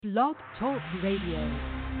Blog Talk Radio.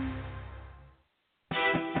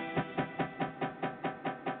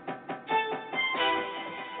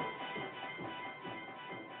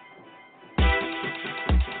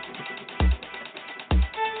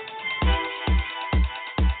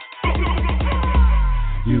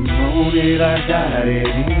 You want it, I got it,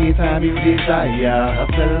 anytime you desire.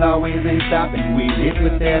 Hustle always ain't stopping, we live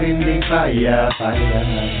with that in the fire.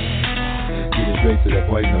 Get it straight to the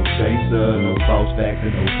point, no chaser, no false facts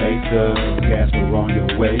and no faker. Gas we're on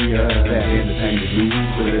your way, that entertainment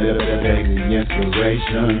news, with a little bit of daily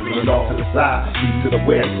inspiration. Put it off to the side, east to the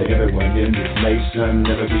west, to everyone in this nation.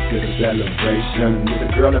 Every week is a celebration, with a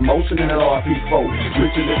girl in motion and an RP4.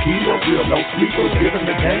 Switching the keyboard, we are no sleepers, giving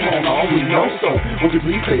the game on all we know. So, won't you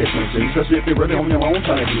please pay attention, especially if you're really on your own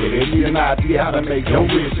trying to get it. Need an idea how to make your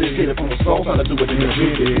riches, get it from the soul, how to do it in your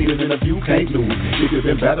head. Even in a view, can't lose, if you've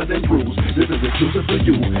been battered and bruised. This is exclusive for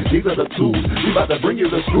you. These are the tools. We about to bring you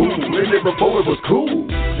the school. And it before it was cool.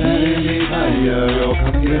 That in the fire, you'll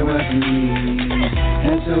come get what you need.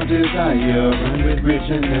 That's your desire. Run with rich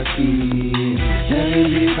and the sea. That in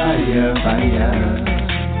the fire, fire.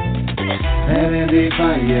 That in the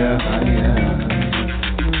fire, fire.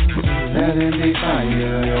 That in the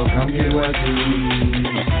fire, you'll come get what you need.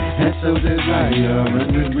 That's your desire. Run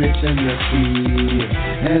with rich and the sea.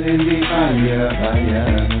 That in the fire,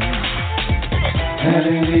 fire.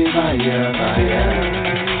 Heading the fire, fire.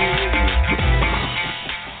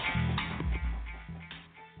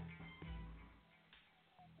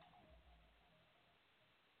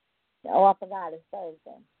 Oh, I forgot. It's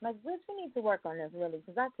Thursday. Like, Rich, we need to work on this, really,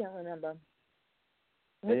 because I can't remember.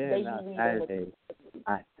 Which day you read Saturday,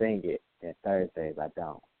 I sing it. And Thursdays, I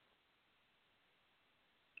don't.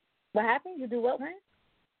 What happened? You do what, man?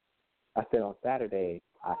 I said on Saturdays,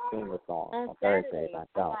 I sing a song. On Saturday, Thursdays, I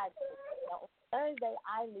don't. Thursday,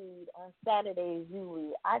 I lead. On Saturdays, you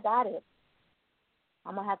read. I got it.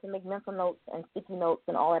 I'm going to have to make mental notes and sticky notes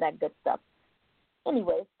and all of that good stuff.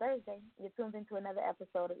 Anyway, it's Thursday. You're tuned into another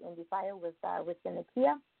episode of Indie Fire with Rich and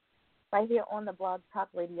Nakia, right here on the Blog Talk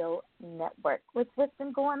Radio Network. What's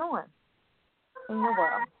been going on in the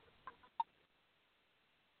world?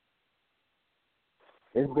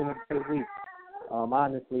 It's been a good week.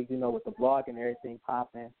 Honestly, with the blog and everything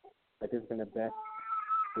popping, like it's been the best.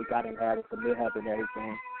 We got in there with the mid-hub and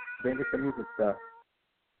everything. Bring us some music stuff.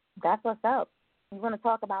 That's what's up. You want to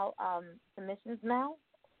talk about submissions now?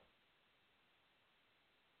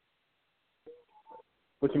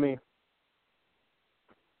 What you mean?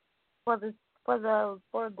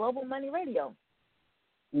 For Global Money Radio.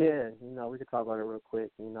 Yeah, we could talk about it real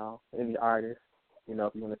quick. Any artist, if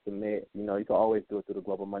you want to submit, you can always do it through the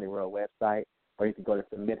Global Money World website, or you can go to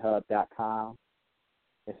submithub.com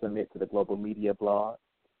and submit to the Global Media blog.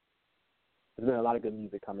 There's been a lot of good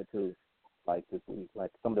music coming too, like this week.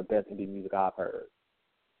 Like some of the best indie music I've heard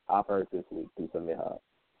this week through Submit Hub.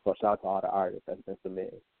 So shout out to all the artists that's been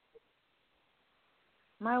submitted.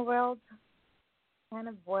 My world, kind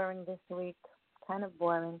of boring this week. Kind of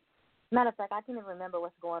boring. Matter of fact, I can't even remember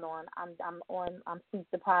what's going on. I'm sleep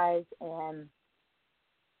deprived and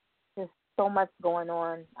just so much going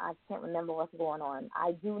on. I can't remember what's going on.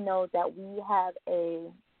 I do know that we have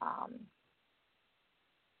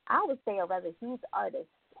I would say a rather huge artist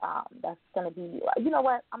that's going to be, you know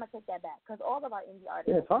what, I'm going to take that back because all of our indie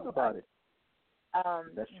artists. Yeah, talk about it.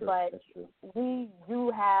 That's true. But that's true. We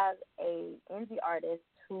do have a indie artist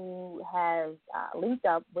who has linked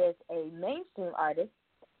up with a mainstream artist,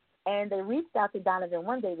 and they reached out to Donovan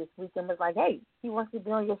one day this week and was like, hey, he wants to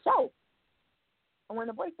be on your show. And when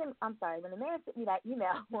the man sent me that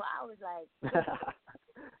email, I was like,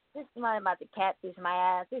 this is not about to catfish my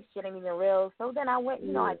ass. This shit ain't even real. So then I went,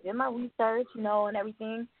 I did my research, and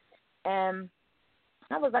everything. And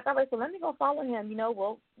I was like, all right, so let me go follow him.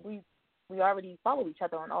 Well, we already follow each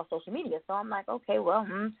other on all social media. So I'm like, okay, well,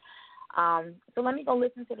 so let me go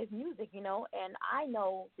listen to this music, and I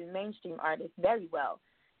know the mainstream artists very well.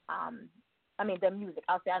 Their music.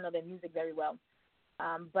 I'll say I know their music very well.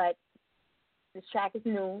 But this track is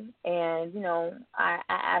new, and, I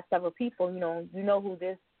asked several people, you know who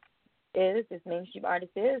this mainstream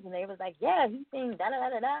artist is, and they was like, yeah, he sings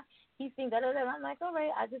da-da-da-da-da, he sings da-da-da-da. I'm like, all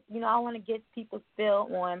right, I just, I want to get people's feel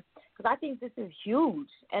on, because I think this is huge.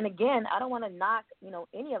 And again, I don't want to knock,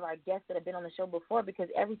 any of our guests that have been on the show before, because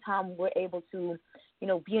every time we're able to,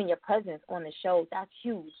 be in your presence on the show, that's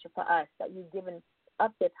huge for us, that you've given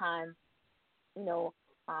up your time,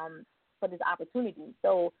 for this opportunity.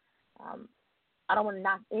 So, I don't want to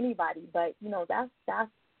knock anybody, but,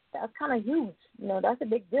 that's kind of huge. That's a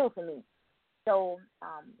big deal for me. So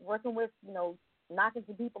working with, knocking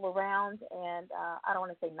some people around, and I don't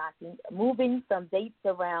want to say knocking, moving some dates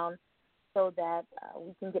around so that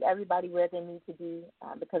we can get everybody where they need to be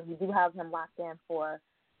because we do have him locked in for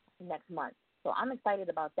next month. So I'm excited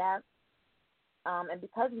about that. And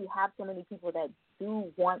because we have so many people that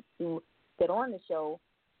do want to get on the show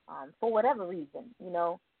for whatever reason,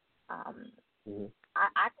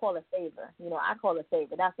 I call it favor. I call it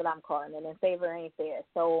favor. That's what I'm calling it, and favor ain't fair.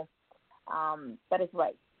 So, but it's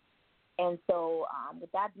right. And so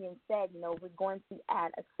with that being said, we're going to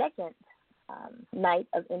add a second night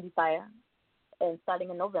of Indie Fire, and starting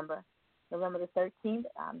in November the 13th.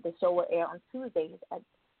 The show will air on Tuesdays at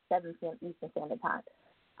 7 p.m. Eastern Standard Time.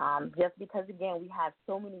 Just because, again, we have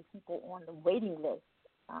so many people on the waiting list,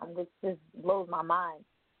 which just blows my mind.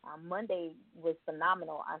 Monday was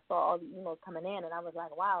phenomenal. I saw all the emails coming in, and I was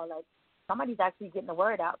like, wow, like somebody's actually getting the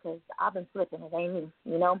word out because I've been slipping. It ain't me,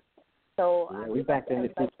 So yeah, we back in the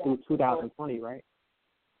 2020, right?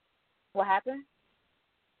 What happened?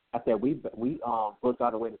 I said we booked all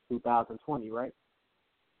the way to 2020, right?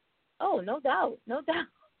 Oh, no doubt.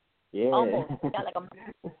 Yeah. Almost. We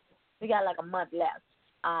got like a month left.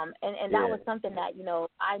 And that was something that,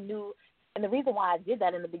 I knew. And the reason why I did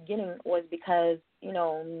that in the beginning was because,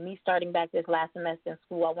 me starting back this last semester in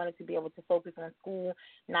school, I wanted to be able to focus on school,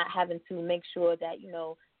 not having to make sure that,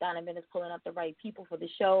 Donovan is pulling up the right people for the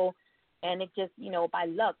show. And it just, by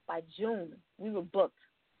luck, by June, we were booked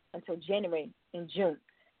until January in June.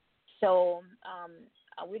 So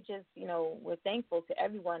we're just, we're thankful to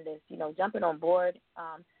everyone that's, jumping on board,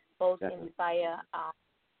 both Indie Fire,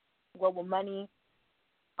 Global Money.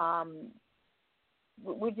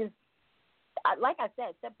 We just, like I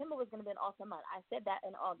said, September was going to be an awesome month. I said that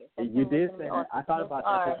in August. September you did say that. Awesome. I thought about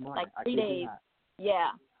that this morning. Like 3 days.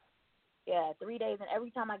 Yeah, 3 days. And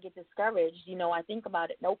every time I get discouraged, I think about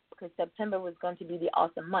it. Nope, because September was going to be the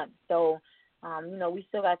awesome month. So, we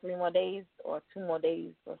still got 3 more days or 2 more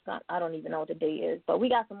days or something. I don't even know what the day is. But we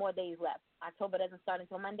got some more days left. October doesn't start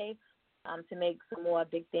until Monday to make some more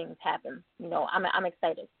big things happen. I'm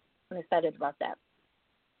excited. I'm excited about that.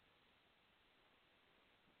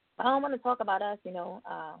 I don't want to talk about us,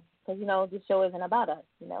 because, this show isn't about us,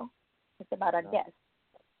 It's about our guests.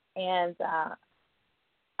 And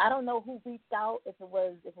I don't know who reached out, if it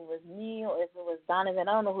was me or if it was Donovan.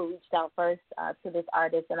 I don't know who reached out first to this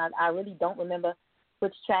artist, and I really don't remember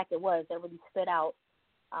which track it was that really stood out.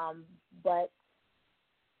 But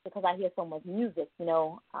because I hear so much music,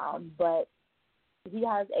 but he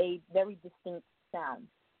has a very distinct sound.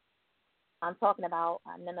 I'm talking about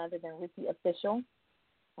none other than Ricky Official.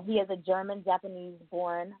 He is German and Japanese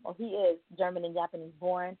born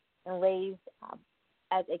and raised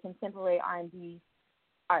as a contemporary R&B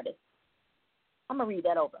artist. I'm going to read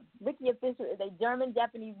that over. Ricky Official is a German,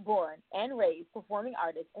 Japanese born and raised performing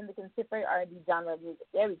artist in the contemporary R&B genre of music.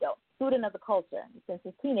 There we go. Student of the culture since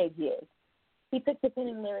his teenage years. He took to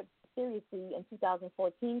penning lyrics seriously in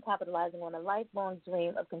 2014, capitalizing on a lifelong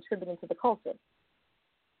dream of contributing to the culture.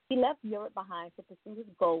 He left Europe behind to pursue his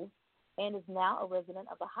goals and is now a resident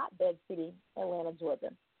of the hotbed city, Atlanta, Georgia.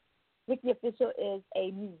 Ricky Official is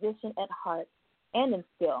a musician at heart and in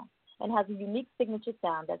skill, and has a unique signature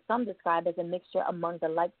sound that some describe as a mixture among the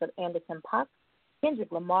likes of Anderson .Paak,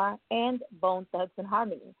 Kendrick Lamar, and Bone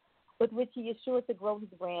Thugs-n-Harmony, with which he is sure to grow his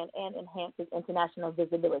brand and enhance his international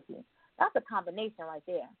visibility. That's a combination right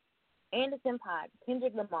there. Anderson .Paak,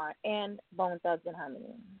 Kendrick Lamar, and Bone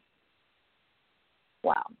Thugs-n-Harmony.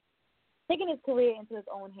 Wow. Taking his career into his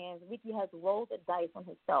own hands, Ricky has rolled the dice on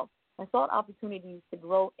himself and sought opportunities to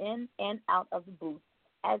grow in and out of the booth,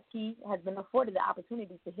 as he has been afforded the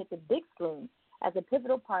opportunity to hit the big screen as a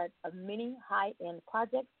pivotal part of many high-end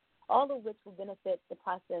projects, all of which will benefit the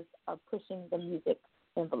process of pushing the music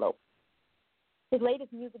envelope. His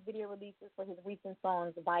latest music video releases for his recent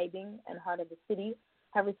songs Vibing and Heart of the City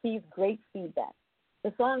have received great feedback.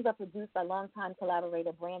 The songs are produced by longtime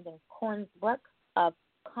collaborator Brandon Kornsbruck of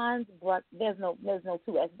Kornsbruck. There's no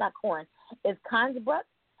 2S. It's not Korn. It's Kornsbruck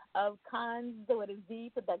of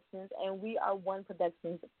Z Productions, and We Are One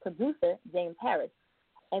Productions producer James Harris,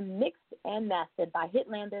 and mixed and mastered by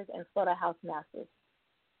Hitlanders and Slaughterhouse Masters.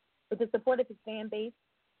 With the support of his fan base,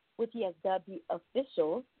 which he has dubbed the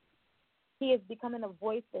Officials, he is becoming a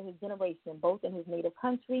voice for his generation, both in his native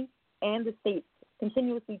country and the States,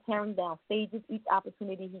 continuously tearing down stages each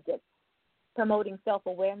opportunity he gets. Promoting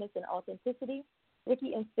self-awareness and authenticity,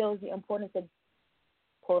 Ricky instills the importance of,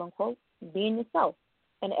 quote-unquote, being yourself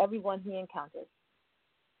in everyone he encounters.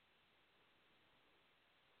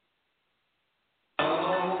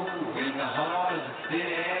 Oh, in the heart of the city,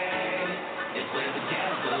 it's where the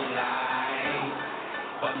candles light.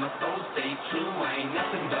 But my soul stays true. I ain't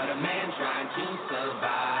nothing but a man trying to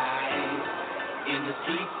survive. In the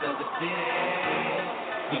streets of the city,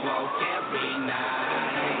 we walk every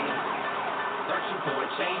night, searching for a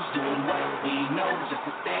change, doing what we know just to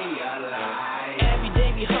stay alive. Every day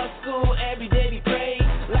we hustle, every day we pray.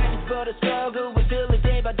 Life is but a struggle, we feel it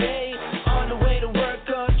day by day. On the way to work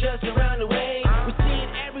or just around the way. We see it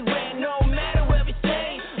everywhere, no matter where we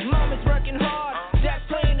stay. Mom is working hard, dad's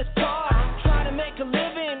playing his part, trying to make a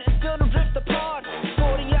living and still don't drift apart.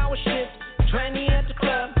 40-hour shift, 20 at the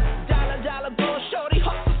club. Dollar bill, shorty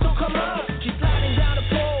hustle to come up. She's sliding down the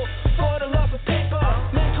pole for the love of paper.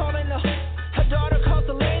 Man calling her daughter calls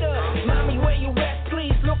her later. Mommy, where you at?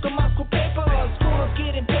 Please look at my school paper. School is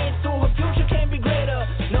getting paid, so her future can be greater.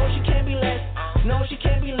 No, she can't be less. No, she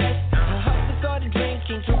can't be less. Her hustle started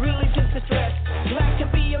drinking to relieve the stress. Life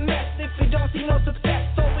can be a mess if you don't see no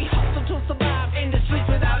success. So we hustle to survive in the streets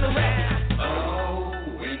without a rest. Oh,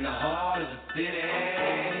 in the heart of the city,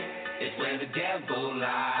 it's where the devil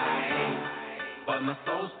lies. But my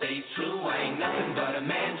soul stays true. I ain't nothing but a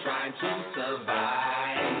man trying to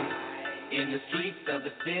survive. In the streets of the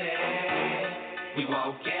city, we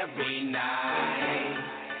walk every night,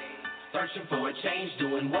 searching for a change,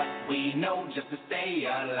 doing what we know just to stay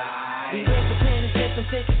alive. We wake up in and sipping,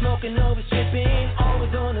 sick, smoking, always tripping.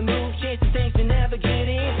 Always on the move, chasing things we never get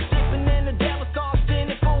in. Slipping in the devil starts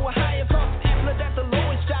spinning for a higher cost. Effort at the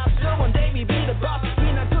lowest job, so one day we be the boss.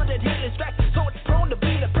 We not good at hitting stress, so it's prone to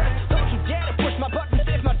be depressed. Don't you dare to push my buttons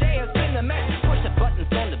if my day has been a mess. Push the buttons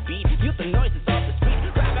on the beat, use the noises off the street.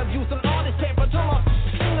 Rather use on all this paper till my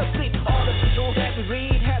finger sleep. All the people that we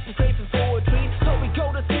read has been craving for a treat, so we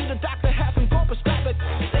go to see the doctor, have him go prescribe it.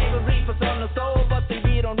 Slavery for on the soul, but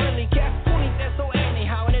we don't really care. Who needs that so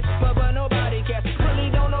anyhow? And it's but nobody cares. Really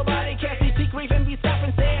don't nobody cares. We seek grief and we stop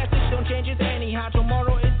and stare. This don't change it anyhow.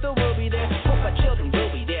 Tomorrow it still will be there. Hope our children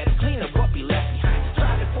will be there to clean up what we left behind.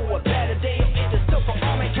 Striving for a better day. It is still for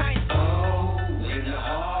all mankind. Oh, in the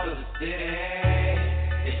heart of the city,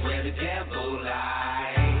 it's where the devil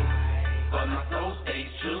lies. But my soul stays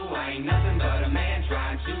true. I ain't nothing but a man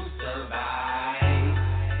trying to survive.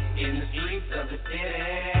 In the streets of the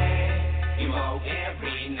city, you walk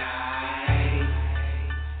every night,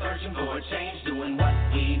 searching for a change, doing what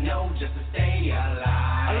we know just to stay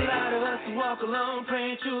alive. A lot of us walk alone,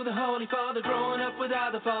 praying to the Holy Father, growing up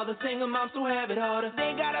without the Father, single moms who have it harder.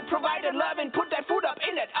 They gotta provide that love and put that food up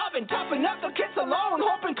in that oven, toughen up the kids alone,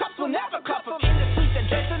 hoping cups will never cuff them. In the streets that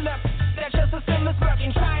just enough, that just system is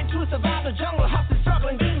working, trying to survive the jungle, hustle,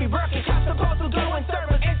 struggling, being me working. Cops supposed to go and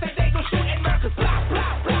service, instead they go shoot and murder, blah,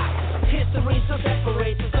 blah, blah. History still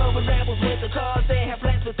separates us over rebels with the cause. They have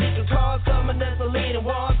plans for secret cause. Governments are leading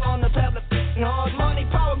wars on the public halls. Money,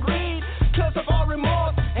 power, greed, curse of all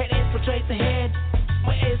remorse. And infiltrates the head.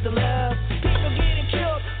 Where is the love? People getting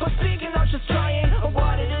killed for speaking up, just trying of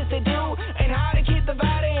what it is they do and how to keep the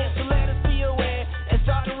fight in. So let us be aware and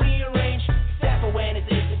start to rearrange. Self-awareness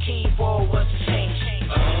is the key for what's to change.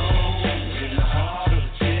 Oh, in the heart of the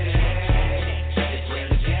city, it's where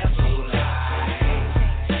the devil lies.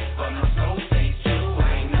 But my soul stays true. I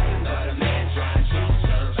ain't nothing but a man trying to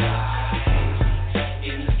survive.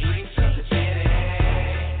 In the streets of the city,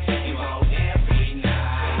 you walk every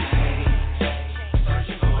night,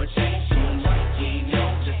 searching for a change, doing what we know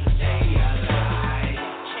just to stay alive.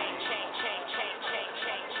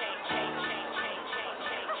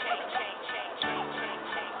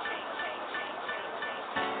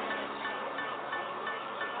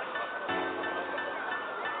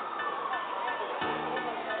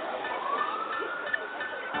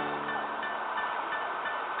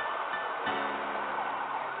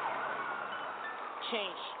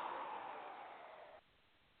 Change.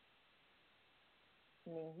 I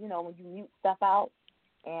mean, you know, when you mute stuff out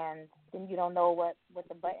and then you don't know what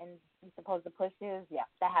the button you're supposed to push is, yeah,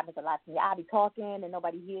 that happens a lot to me. I'll be talking and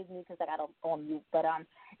nobody hears me because I got on mute. But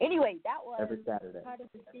anyway, that was every Saturday. Heart of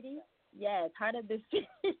the City. Yes, Heart of the City.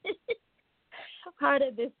 Heart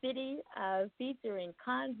of the City, featuring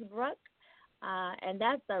Cons Bruck. And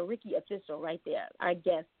that's Ricky Official right there, our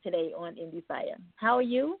guest today on Indie Fire. How are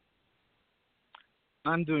you?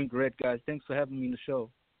 I'm doing great, guys. Thanks for having me in the show.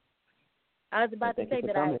 I was about to say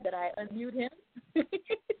that I unmute him.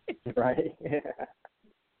 Right.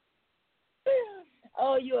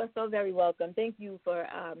 Oh, you are so very welcome. Thank you for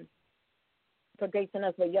gracing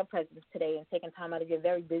us with your presence today and taking time out of your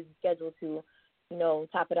very busy schedule to, you know,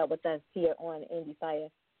 top it up with us here on Indie Fire.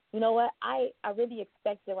 You know what? I really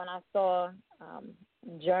expected when I saw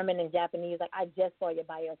German and Japanese, like I just saw your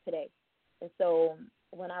bio today. And so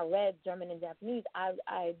when I read German and Japanese,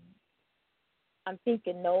 I'm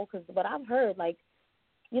thinking no, because what I've heard, like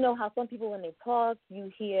you know how some people when they talk, you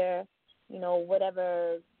hear, you know,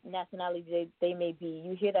 whatever nationality they may be,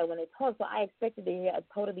 you hear that when they talk. So I expected to hear a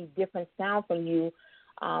totally different sound from you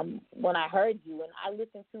when I heard you. And I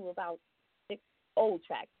listened to about 6 old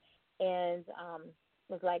tracks and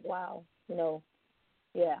was like, wow, you know,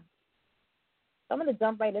 yeah. So I'm going to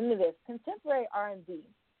jump right into this. Contemporary R&B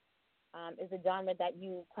is a genre that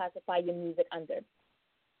you classify your music under.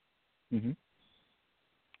 Mm-hmm.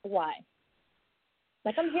 Why?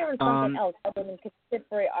 Like I'm hearing something else other than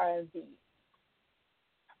contemporary R&B.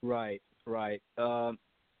 Right.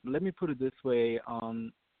 Let me put it this way.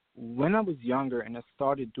 When I was younger and I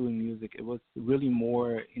started doing music, it was really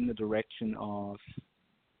more in the direction of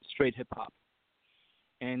straight hip-hop.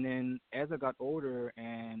 And then as I got older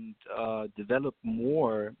and developed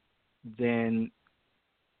more, then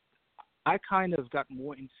I kind of got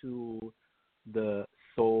more into the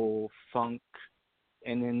soul, funk,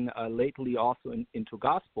 and then lately also into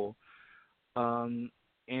gospel.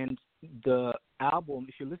 And the album,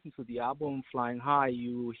 if you listen to the album Flying High,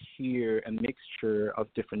 you hear a mixture of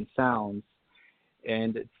different sounds.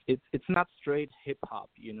 And it's not straight hip-hop,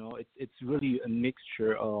 you know. It's really a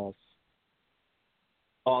mixture of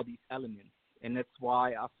all these elements. And that's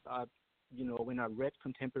why I you know, when I read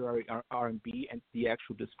contemporary R&B and the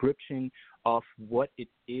actual description of what it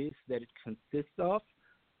is that it consists of,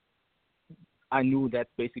 I knew that's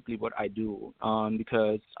basically what I do,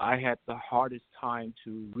 because I had the hardest time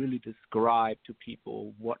to really describe to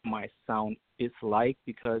people what my sound is like,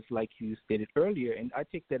 because like you stated earlier, and I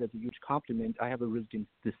take that as a huge compliment, I have a really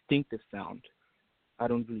distinctive sound. I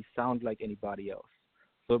don't really sound like anybody else.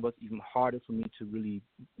 So it was even harder for me to really,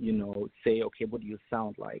 you know, say, okay, what do you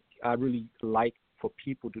sound like? I really like for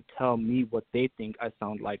people to tell me what they think I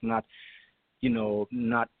sound like, not, you know,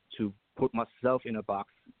 not to put myself in a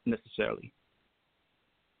box necessarily.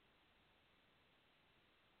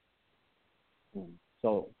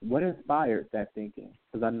 So what inspired that thinking?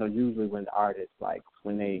 Because I know usually when artists, like,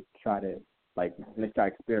 when they try to, like, when they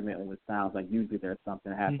start experimenting with sounds, like, usually there's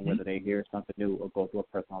something happen, whether they hear something new or go through a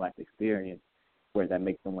personal life experience where that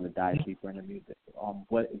makes them want to dive deeper into music.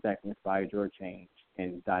 What exactly inspired your change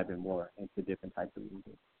and diving more into different types of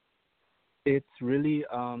music? It's really,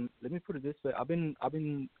 let me put it this way. I've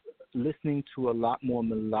been listening to a lot more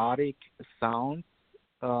melodic sounds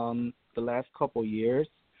the last couple years.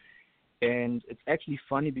 And it's actually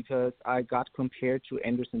funny because I got compared to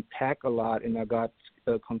Anderson .Paak a lot, and I got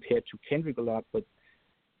compared to Kendrick a lot. But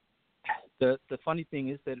the funny thing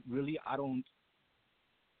is that really I don't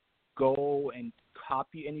go and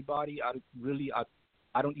copy anybody.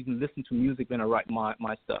 I don't even listen to music when I write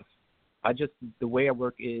my stuff. The way I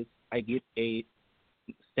work is I get a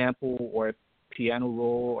sample or a piano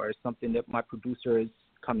roll or something that my producer is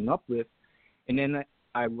coming up with, and then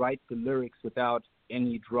I write the lyrics without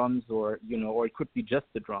any drums or it could be just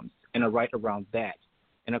the drums, and I write around that,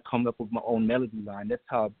 and I come up with my own melody line. That's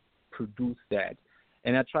how I produce that.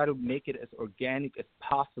 And I try to make it as organic as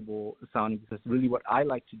possible sounding, because really what I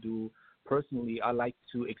like to do personally, I like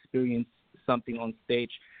to experience something on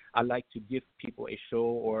stage. I like to give people a show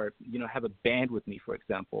or, have a band with me, for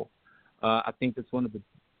example. I think that's one of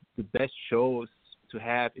the best shows to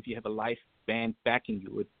have if you have a live band backing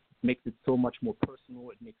you. It makes it so much more personal.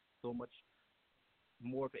 It makes it so much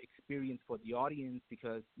more of an experience for the audience,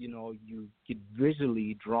 because, you get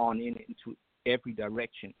visually drawn into every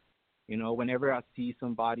direction. Whenever I see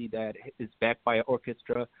somebody that is backed by an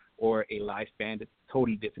orchestra or a live band, it's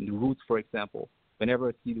totally different. The Roots, for example. Whenever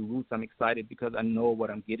I see the Roots, I'm excited because I know what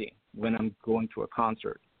I'm getting when I'm going to a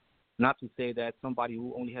concert. Not to say that somebody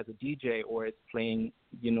who only has a DJ or is playing,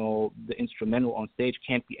 the instrumental on stage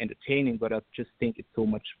can't be entertaining, but I just think it's so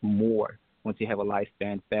much more once you have a live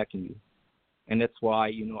band backing you. And that's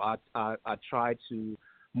why, I try to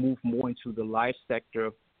move more into the live sector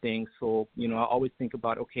of things. So, I always think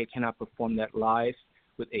about, okay, can I perform that live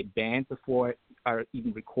with a band before I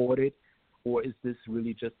even record it? Or is this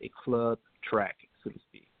really just a club track, so to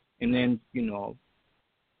speak? And then,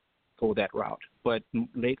 go that route. But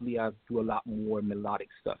lately I do a lot more melodic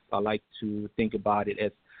stuff. I like to think about it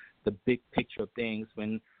as the big picture of things.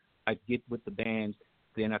 When I get with the band,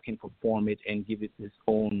 then I can perform it and give it its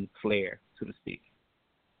own flair, so to speak.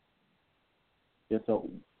 Yeah, so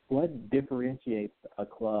what differentiates a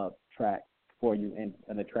club track for you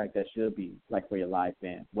and a track that should be like for your live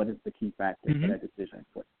band? What is the key factor for that decision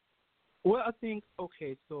for you? Well, I think,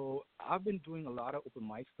 okay, so I've been doing a lot of open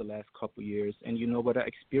mics the last couple of years, and what I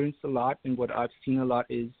experienced a lot and what I've seen a lot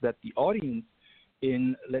is that the audience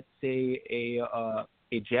in, let's say,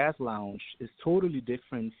 a jazz lounge is totally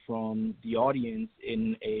different from the audience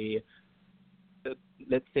in a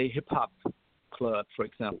let's say, hip-hop club, for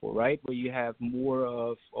example, right, where you have more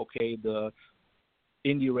of the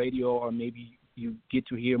indie radio, or maybe you get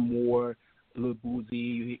to hear more Lil Boozy,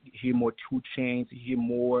 you hear more 2 Chainz, you hear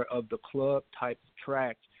more of the club type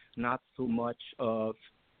track, not so much of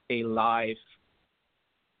a live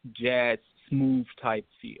jazz smooth type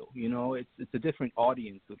feel. It's a different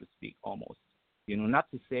audience, so to speak, almost. Not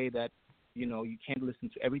to say that you can't listen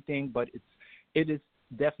to everything, but it is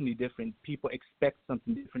definitely different. People expect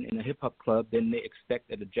something different in a hip hop club than they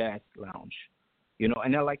expect at a jazz lounge.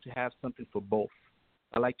 And I like to have something for both.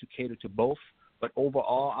 I like to cater to both, but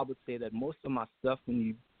overall, I would say that most of my stuff,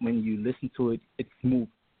 when you listen to it, it's smooth.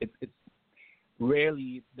 It's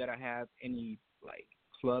rarely that I have any like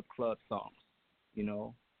club songs.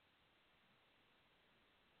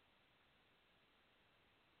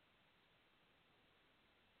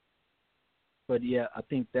 But yeah, I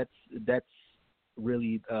think that's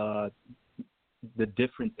really the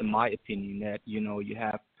difference, in my opinion. That you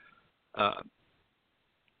have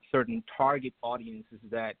certain target audiences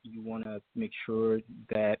that you want to make sure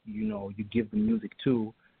that you give the music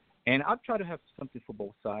to, and I try to have something for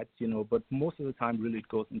both sides. But most of the time, really, it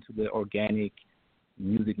goes into the organic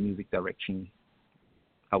music direction,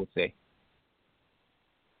 I would say.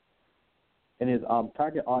 And is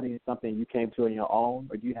target audience something you came to on your own,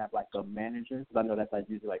 or do you have like a manager? Because I know that's like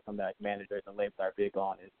usually like something like managers and labels are big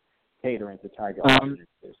on is catering to target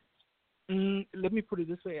audiences. Let me put it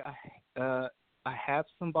this way: I have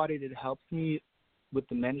somebody that helps me with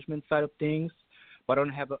the management side of things, but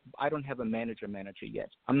I don't have a manager yet.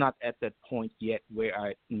 I'm not at that point yet where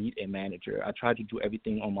I need a manager. I try to do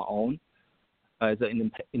everything on my own as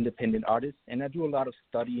an independent artist, and I do a lot of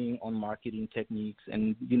studying on marketing techniques,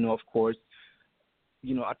 and of course.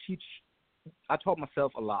 I taught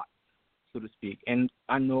myself a lot, so to speak, and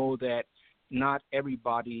I know that not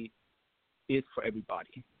everybody is for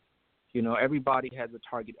everybody. Everybody has a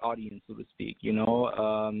target audience, so to speak.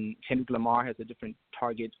 Kendrick Lamar has a different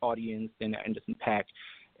target audience than Anderson .Paak.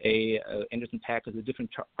 Anderson .Paak has a different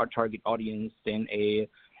target audience than a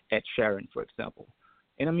Ed Sheeran, for example.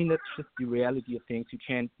 And I mean, that's just the reality of things.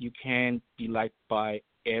 You can't be liked by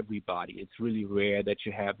everybody. It's really rare that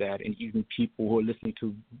you have that, and even people who are listening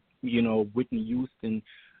to, Whitney Houston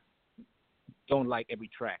don't like every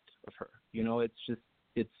track of her.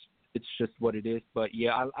 It's just what it is. But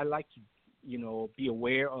yeah, I like to, be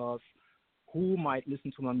aware of who might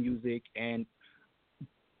listen to my music, and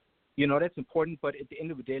that's important. But at the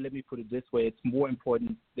end of the day, let me put it this way: it's more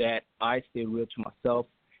important that I stay real to myself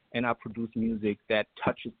and I produce music that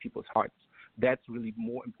touches people's hearts. That's really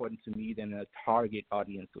more important to me than a target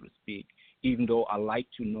audience, so to speak. Even though I like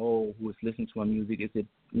to know who is listening to my music, is it,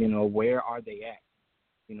 where are they at?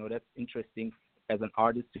 That's interesting as an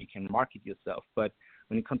artist, so you can market yourself. But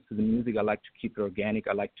when it comes to the music, I like to keep it organic.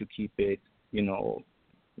 I like to keep it,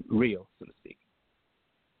 real, so to speak.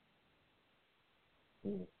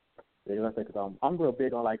 Yeah, because I'm real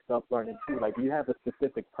big on like self-learning too. Like, do you have a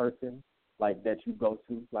specific person like that you go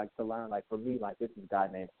to like to learn? Like for me, like this is a guy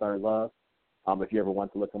named Sir Love. If you ever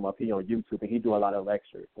want to look him up, he on YouTube and he do a lot of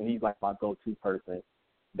lectures, and he's like my go-to person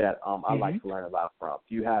that I like to learn a lot from.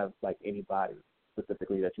 Do you have like anybody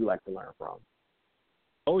specifically that you like to learn from?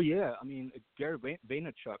 Oh yeah, I mean Gary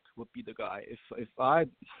Vaynerchuk would be the guy. If I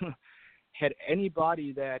had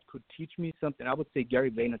anybody that could teach me something, I would say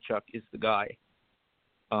Gary Vaynerchuk is the guy.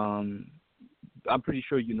 I'm pretty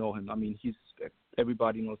sure you know him. I mean,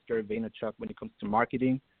 everybody knows Gary Vaynerchuk when it comes to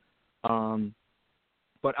marketing.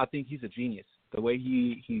 But I think he's a genius. The way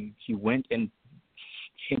he went and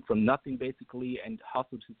came from nothing basically and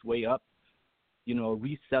hustled his way up,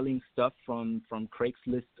 reselling stuff from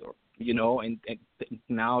Craigslist, or and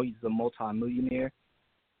now he's a multi-millionaire,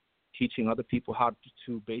 teaching other people how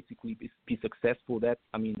to basically be successful. That's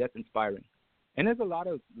inspiring. And there's a lot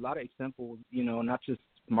of examples, not just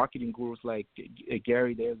marketing gurus like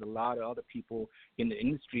Gary. There's a lot of other people in the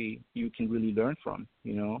industry you can really learn from.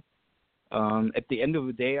 At the end of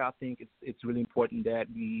the day, I think it's really important that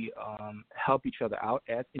we help each other out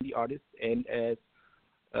as indie artists and as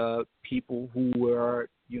people who are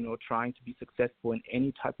trying to be successful in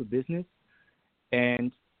any type of business,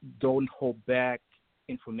 and don't hold back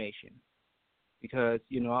information, because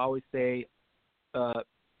I always say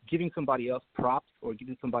giving somebody else props or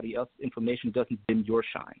giving somebody else information doesn't dim your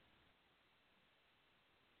shine.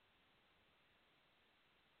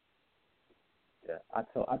 Yeah,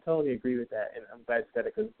 I totally agree with that, and I'm glad you said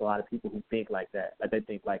it, because there's a lot of people who think like that. Like they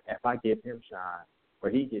think like, if I give him shine or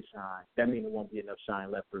he gets shine, that means there won't be enough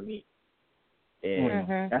shine left for me.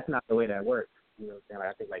 And that's not the way that works. You know what I'm saying? Like,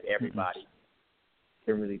 I think like everybody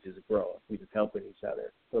can really just grow. We just helping each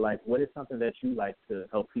other. So like, what is something that you like to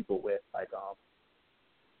help people with? Like,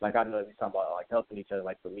 like I know that we talk about like helping each other.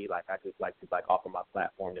 Like for me, like I just like to like offer my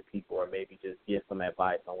platform to people, or maybe just give some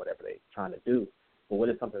advice on whatever they're trying to do. But what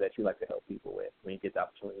is something that you like to help people with when you get the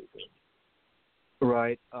opportunity to?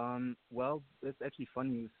 Right. Well, it's actually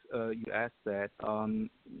funny you asked that.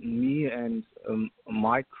 Me and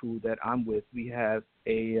my crew that I'm with, we have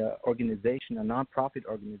a organization, a nonprofit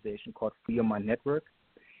organization called Free Your Mind Network.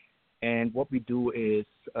 And what we do is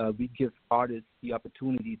we give artists the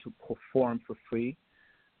opportunity to perform for free.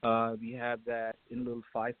 We have that in little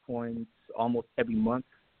 5 points almost every month.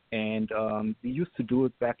 And we used to do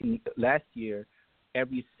it back in last year,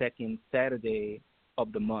 every second Saturday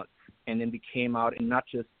of the month. And then we came out and not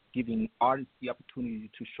just giving artists the opportunity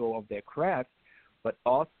to show off their craft, but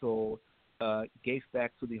also gave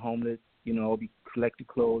back to the homeless. You know, we collected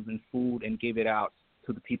clothes and food and gave it out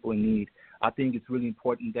to the people in need. I think it's really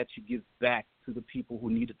important that you give back to the people who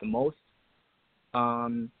need it the most.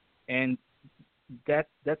 And that's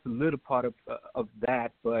a little part of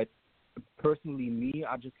that. But personally, me,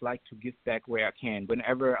 I just like to give back where I can.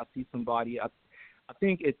 Whenever I see somebody, I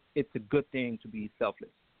think it's a good thing to be selfless,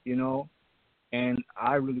 you know. And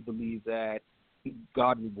I really believe that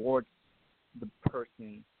God rewards the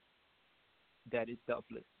person that is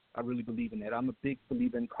selfless. I really believe in that. I'm a big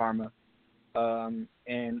believer in karma.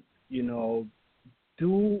 And, you know,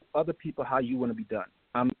 do other people how you want to be done.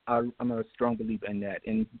 I'm a strong believer in that.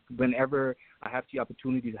 And whenever I have the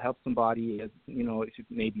opportunity to help somebody, you know, if it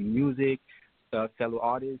may be music, fellow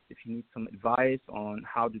artists, if you need some advice on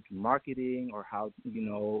how to do marketing or how, you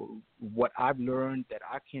know, what I've learned that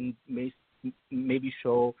I can maybe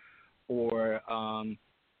show, or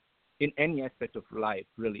in any aspect of life,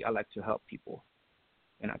 really, I like to help people,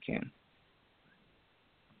 and I can.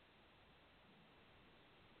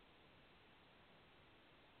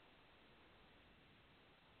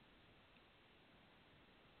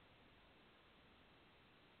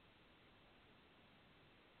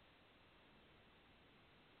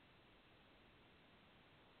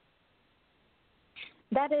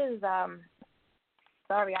 That is,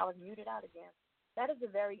 sorry, I was muted out again. That is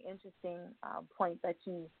a very interesting point that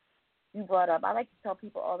you brought up. I like to tell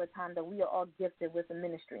people all the time that we are all gifted with a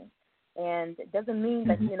ministry. And it doesn't mean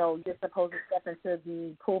that, you know, you're supposed to step into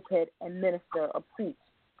the pulpit and minister or preach.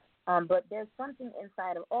 But there's something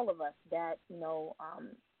inside of all of us that, you know,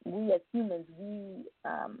 we as humans, we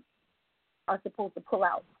are supposed to pull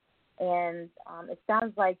out. And it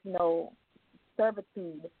sounds like, you know,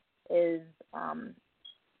 servitude is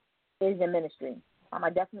your ministry. I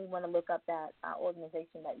definitely want to look up that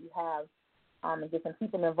organization that you have and get some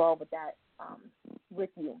people involved with that with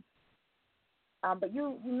you. But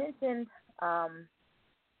you mentioned,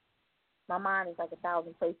 my mind is like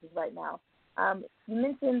 1,000 places right now. You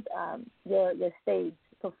mentioned your stage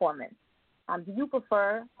performance. Do you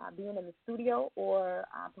prefer being in the studio or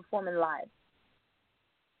performing live?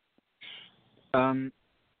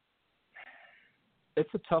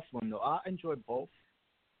 It's a tough one, though. I enjoy both.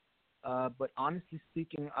 But honestly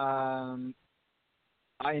speaking,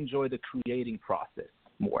 I enjoy the creating process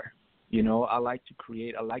more. You know, I like to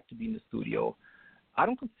create. I like to be in the studio. I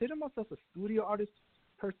don't consider myself a studio artist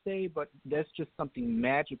per se, but there's just something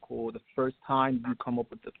magical the first time you come up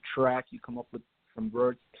with a track, you come up with some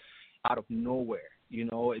words out of nowhere. You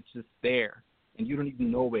know, it's just there, and you don't even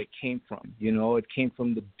know where it came from. You know, it came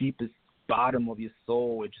from the deepest bottom of your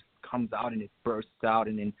soul. It just comes out and it bursts out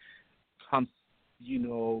and then comes, you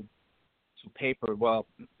know, to paper, well,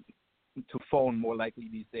 to phone more likely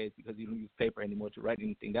these days because you don't use paper anymore to write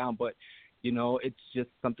anything down. But, you know, it's just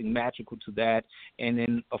something magical to that. And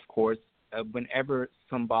then, of course, whenever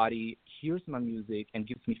somebody hears my music and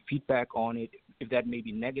gives me feedback on it, if that may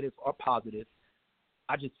be negative or positive,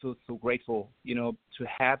 I just feel so grateful, you know, to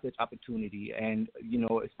have that opportunity. And, you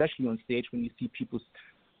know, especially on stage when you see people's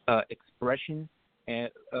expression and,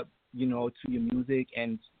 you know, to your music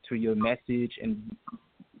and to your message and,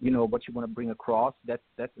 you know, what you want to bring across, that's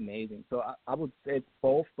amazing. So I would say it's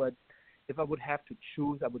both, but if I would have to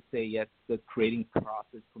choose, I would say, yes, the creating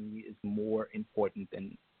process for me is more important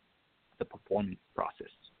than the performance process.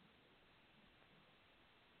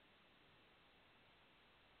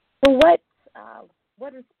 So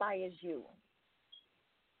what inspires you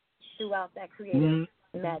throughout that creative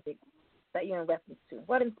magic that you're in reference to?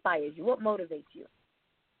 What inspires you? What motivates you?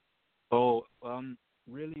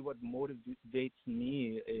 Really what motivates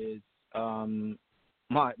me is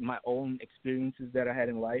my own experiences that I had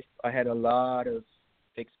in life. I had a lot of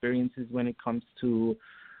experiences when it comes to,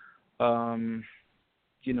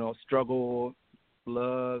 you know, struggle,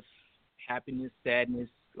 love, happiness, sadness.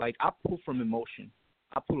 Like, I pull from emotion.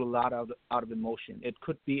 I pull a lot out of emotion. It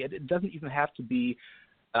could be, it doesn't even have to be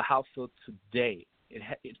how I feel today.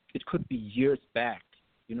 It could be years back.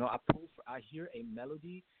 You know, I hear a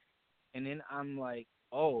melody, and then I'm like,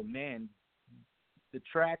 oh man, the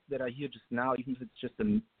track that I hear just now, even if it's just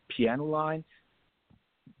a piano line,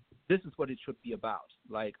 this is what it should be about.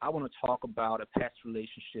 Like, I want to talk about a past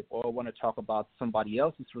relationship, or I want to talk about somebody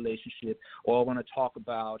else's relationship, or I want to talk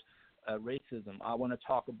about racism. I want to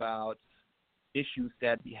talk about issues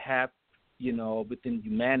that we have, you know, within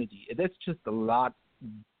humanity. That's just a lot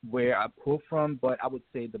where I pull from, but I would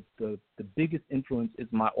say the biggest influence is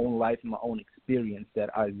my own life and my own experience that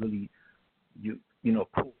I really, you know,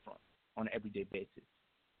 pull from on an everyday basis.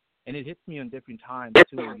 And it hits me on different times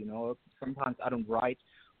too, you know. Sometimes I don't write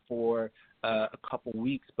for a couple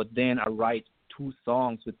weeks, but then I write 2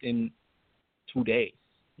 songs within 2 days.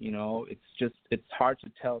 You know, it's hard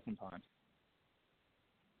to tell sometimes.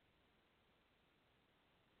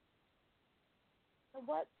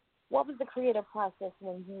 What was the creative process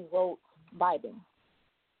when you wrote Vibing?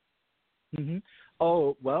 Mm-hmm.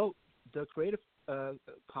 Oh, well, the creative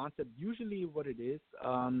concept, usually what it is,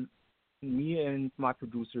 me and my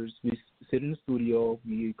producers, we sit in the studio,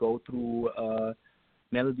 we go through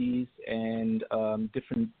melodies and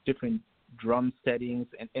different drum settings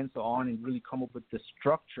and so on, and really come up with the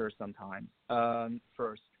structure sometimes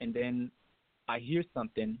first. And then I hear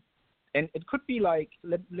something, and it could be like,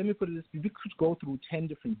 let me put it this way, we could go through 10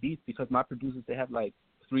 different beats, because my producers, they have like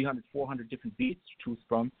 300, 400 different beats to choose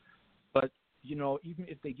from. But, you know, even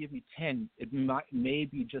if they give me 10, it may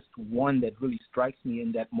be just one that really strikes me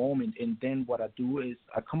in that moment. And then what I do is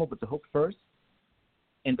I come up with the hook first,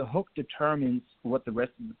 and the hook determines what the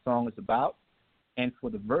rest of the song is about. And for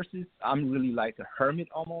the verses, I'm really like a hermit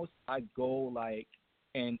almost. I go like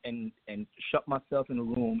and shut myself in a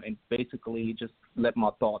room and basically just let my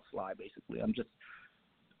thoughts fly, basically.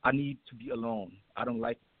 I need to be alone. I don't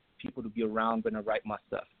like people to be around when I write my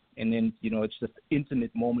stuff. And then, you know, it's just an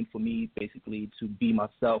intimate moment for me, basically, to be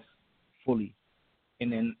myself fully.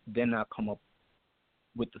 And then I come up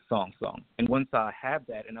with the song. And once I have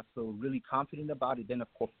that and I feel really confident about it, then I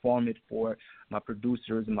perform it for my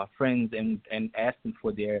producers and my friends and ask them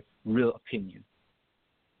for their real opinion.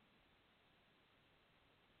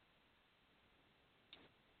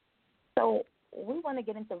 So we want to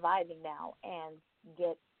get into vibing now and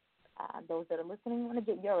get those that are listening, want to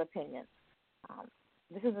get your opinion.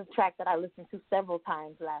 This is a track that I listened to several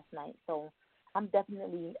times last night, so I'm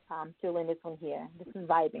definitely feeling this one here. This is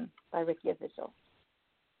Vibing by Ricky Official.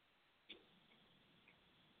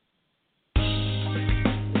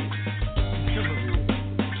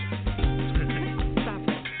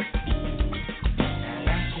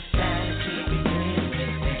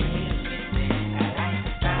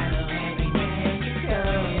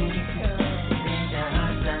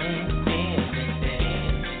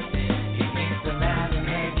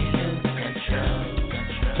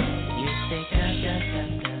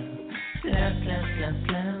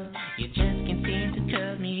 You just can't seem to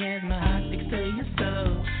tell me as my heart speaks to your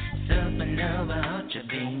soul. Supernova, ultra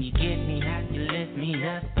beam, you get me hot, you lift me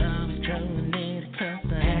up. Always trolling it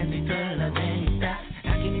closer as we pull up and you stop.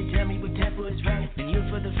 How can you tell me what tempo is right? When you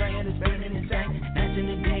for the fire that's burning inside. Nights in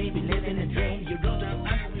the day, we live in a dream. You rolled up,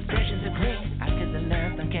 I'm expressions are clean. I kiss the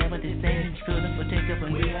love, don't care what they say. Pull up for take up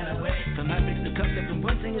when we're on our way. From my bricks to cups up in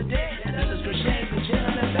one single day. Others crochet, we chill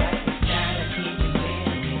on the back. Gotta keep it real.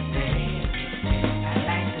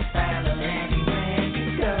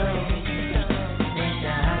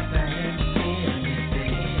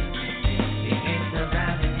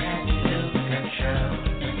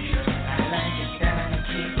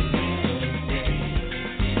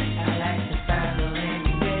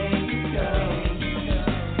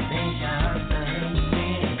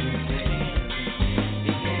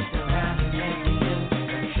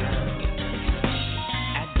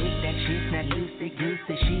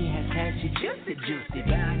 Juicy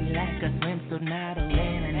body like a swimsuit model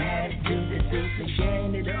and an attitude that's juicy,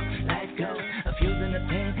 sharing it all. Life goes, a fusing the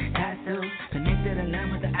pain, tassels, connected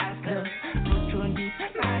along with the eyes closed. Roots run deep,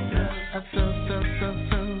 my girl, up so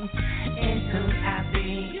into I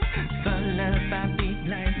be. For love I be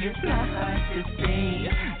blind, it's not hard to see.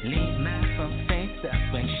 Leave my phone face up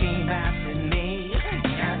when she vibes with me.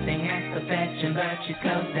 Nothing has perfection, but she's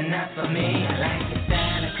close enough for me. I like your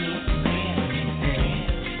style, I keep it real.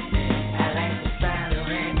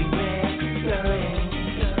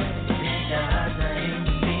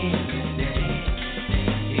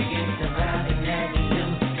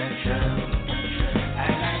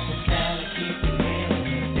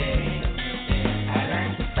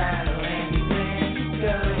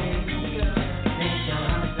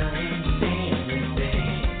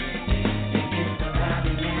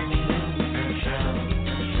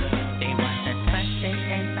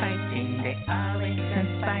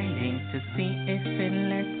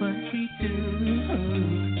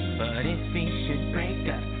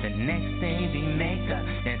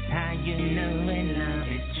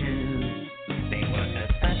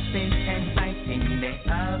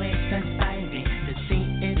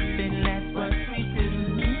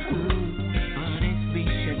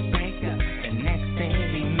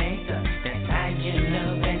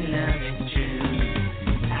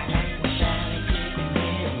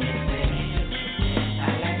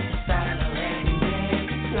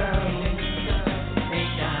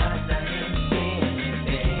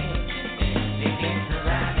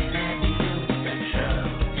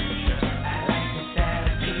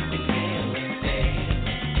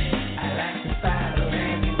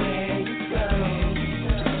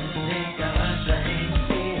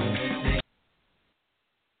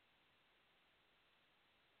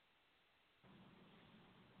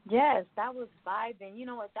 Yes, that was vibing. You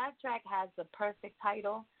know what? That track has the perfect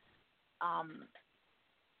title. 'Cause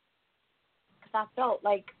I felt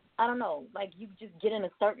like, I don't know, like you just get in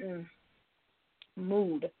a certain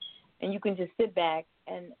mood and you can just sit back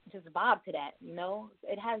and just vibe to that, you know?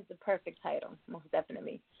 It has the perfect title, most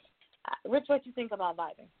definitely. Rich, what you think about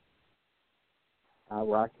vibing? I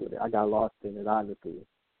rocked with it. I got lost in it, honestly.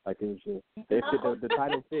 Like, it was just, the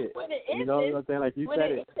title fit. You know what I'm saying? Like, you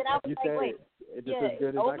said it. You said it. It just as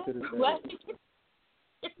good as I could have said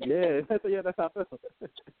it. Yeah, that's how I feel.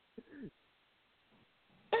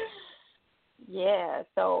 Yeah,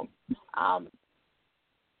 so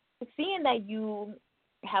seeing that you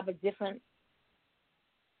have a different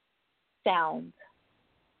sound,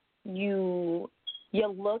 your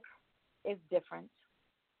look is different.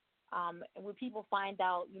 And when people find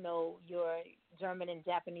out, you know, you're German and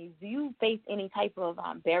Japanese, do you face any type of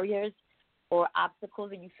barriers or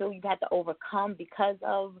obstacles that you feel you've had to overcome because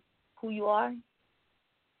of who you are?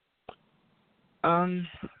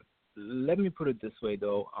 Let me put it this way,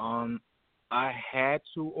 though. I had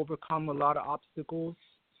to overcome a lot of obstacles,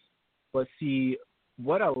 but see,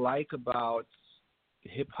 what I like about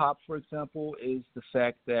hip hop, for example, is the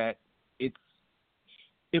fact that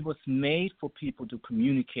it was made for people to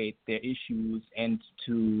communicate their issues and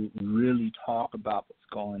to really talk about what's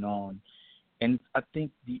going on. And I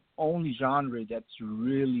think the only genre that's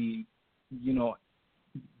really, you know,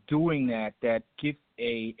 doing that gives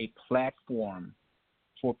a platform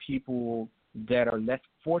for people that are less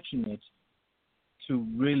fortunate to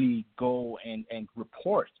really go and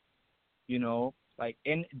report, you know, like,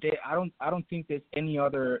 and I don't think there's any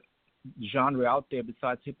other genre out there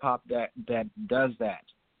besides hip hop that does that.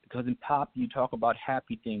 Because in pop, you talk about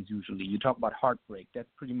happy things usually. You talk about heartbreak. That's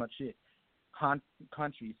pretty much it.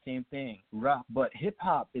 Country, same thing. Rock, but hip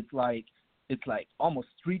hop, it's like almost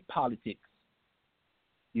street politics.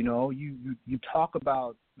 You know, you talk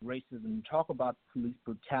about racism. You talk about police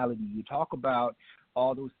brutality. You talk about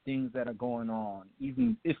all those things that are going on,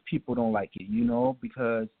 even if people don't like it. You know,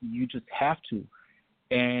 because you just have to.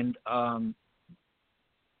 And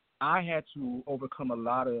I had to overcome a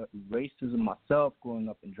lot of racism myself growing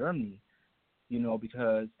up in Germany, you know,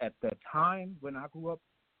 because at the time when I grew up,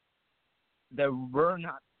 there were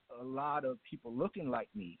not a lot of people looking like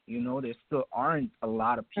me. You know, there still aren't a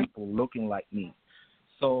lot of people looking like me.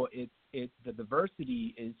 So the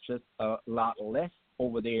diversity is just a lot less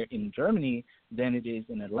over there in Germany than it is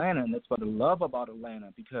in Atlanta, and that's what I love about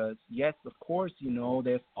Atlanta. Because yes, of course, you know,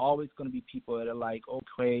 there's always going to be people that are like,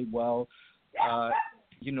 okay, well,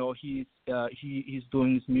 you know, he's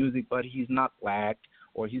doing this music, but he's not black,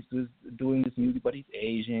 or he's just doing this music, but he's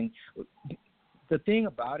Asian. The thing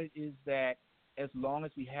about it is that as long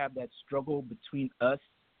as we have that struggle between us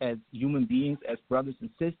as human beings, as brothers and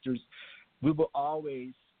sisters, we will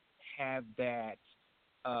always have that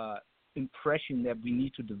impression that we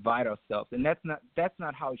need to divide ourselves, and that's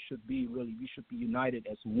not how it should be. Really, we should be united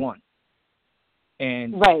as one.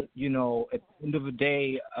 And right. You know, at the end of the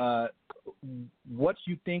day, what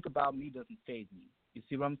you think about me doesn't faze me. You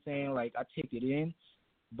see what I'm saying? Like, I take it in,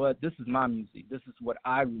 but this is my music. This is what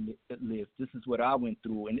I lived. This is what I went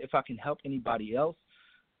through. And if I can help anybody else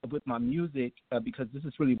with my music, because this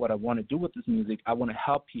is really what I want to do with this music, I want to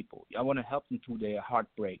help people. I want to help them through their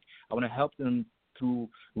heartbreak. I want to help them through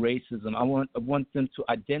racism. I want them to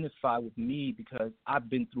identify with me because I've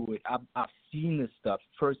been through it. I've seen this stuff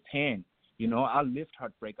firsthand. You know, I lived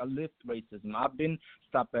heartbreak. I lived racism. I've been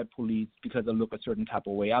stopped by police because I look a certain type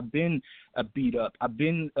of way. I've been beat up. I've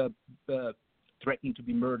been threatened to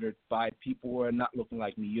be murdered by people who are not looking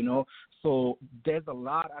like me, you know. So there's a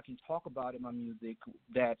lot I can talk about in my music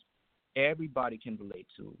that everybody can relate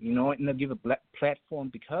to, you know, and I give a platform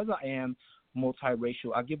because I am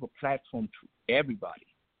multiracial. I give a platform to everybody.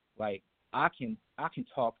 Like, I can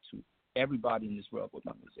talk to everybody in this world with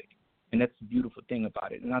my music. And that's the beautiful thing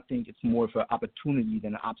about it. And I think it's more of an opportunity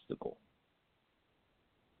than an obstacle.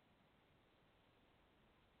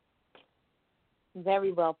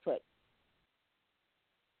 Very well put.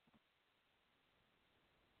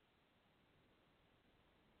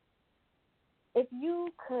 If you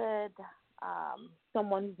could,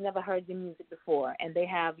 someone who's never heard your music before, and they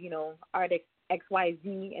have, you know, artist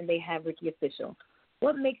XYZ, and they have Ricky Official,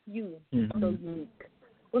 what makes you so unique?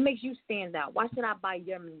 What makes you stand out? Why should I buy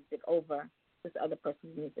your music over this other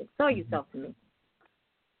person's music? Tell yourself to me.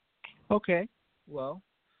 Okay. Well,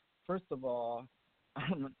 first of all,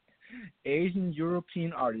 I'm an Asian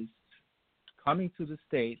European artist coming to the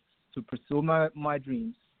States to pursue my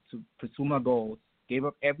dreams, to pursue my goals, gave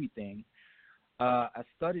up everything. I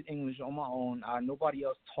studied English on my own. Nobody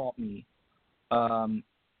else taught me.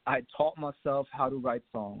 I I taught myself how to write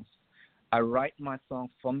songs. I write my songs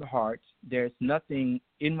from the heart. There's nothing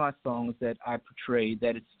in my songs that I portray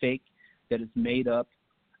that is fake, that is made up,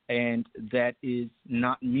 and that is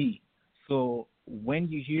not me. So when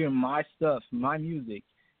you hear my stuff, my music,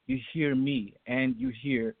 you hear me and you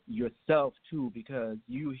hear yourself too, because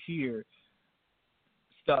you hear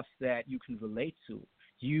stuff that you can relate to.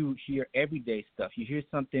 You hear everyday stuff. You hear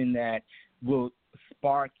something that will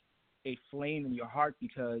spark a flame in your heart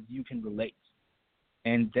because you can relate.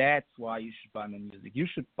 And that's why you should buy my music. You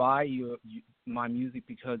should buy my music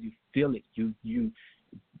because you feel it. You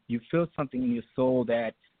feel something in your soul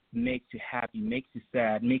that makes you happy, makes you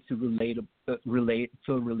sad, makes you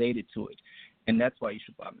feel related to it. And that's why you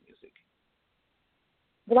should buy my music.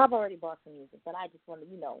 Well, I've already bought some music, but I just want to,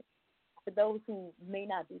 for those who may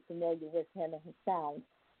not be familiar with him and his sound,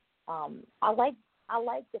 I like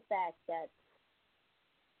the fact that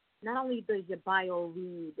not only does your bio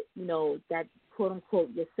read, that quote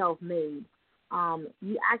unquote you're self-made,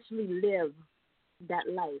 you actually live that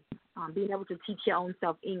life. Being able to teach your own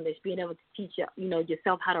self English, being able to teach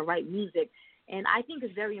yourself how to write music, and I think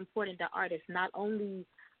it's very important that artists not only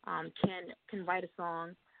can write a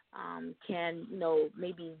song, can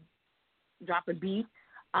maybe drop a beat,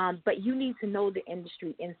 but you need to know the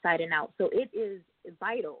industry inside and out. So it is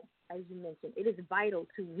vital, as you mentioned, it is vital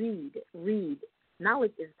to read.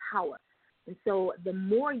 Knowledge is power. And so the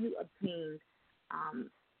more you obtain,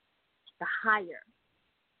 the higher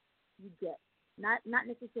you get. Not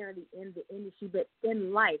necessarily in the industry, but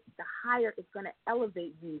in life, the higher it's going to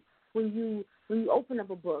elevate you when you open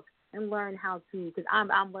up a book and learn how to, because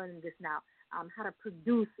I'm learning this now, how to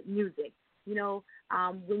produce music.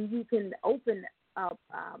 When you can open up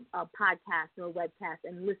a podcast or a webcast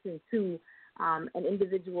and listen to an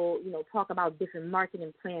individual, talk about different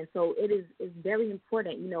marketing plans. So it's very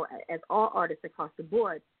important, as all artists across the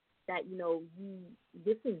board, that, you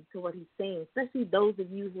listen to what he's saying, especially those of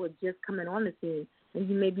you who are just coming on the scene and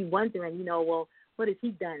you may be wondering, well, what has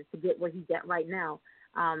he done to get where he's at right now?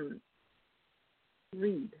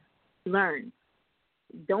 Read, learn.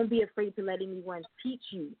 Don't be afraid to let anyone teach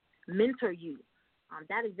you, mentor you.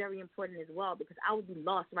 That is very important as well, because I would be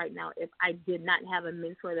lost right now if I did not have a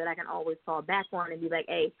mentor that I can always fall back on and be like,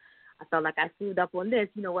 hey, I felt like I screwed up on this.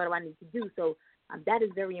 What do I need to do? So that is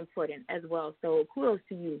very important as well. So kudos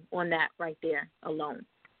to you on that right there alone.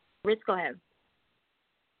 Rich, go ahead.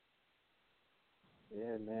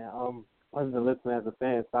 Yeah, man. I wasn't listening as a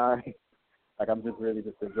fan. Sorry. I'm just really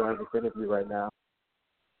just enjoying this interview right now.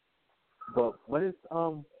 But what do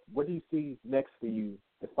you see next for you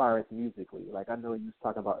as far as musically? I know you was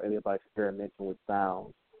talking about earlier about experimenting with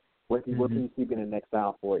sounds. What can you see being the next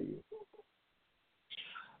sound for you?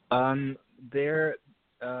 There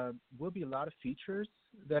will be a lot of features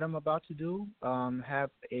that I'm about to do.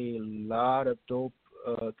 Have a lot of dope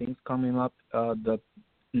things coming up. The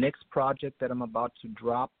next project that I'm about to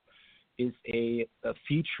drop is a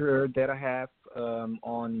feature that I have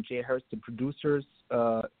on Jay Harris, the producer's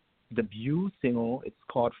debut single. It's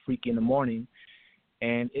called Freak in the Morning.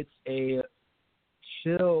 And it's a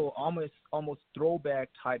chill, almost throwback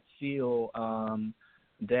type feel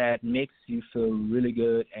that makes you feel really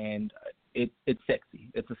good, and it's sexy.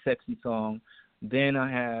 It's a sexy song. Then I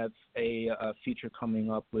have a feature coming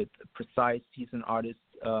up with Precise. He's an artist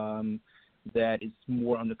that is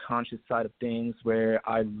more on the conscious side of things, where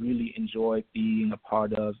I really enjoy being a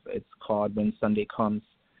part of. It's called When Sunday Comes.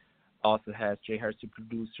 Also has Jay Harris, the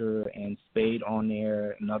producer, and Spade on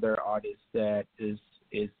there, another artist that is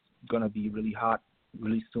going to be really hot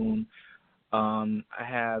really soon. I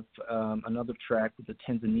have another track with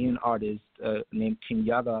a Tanzanian artist named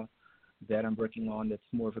Kenyatta that I'm working on that's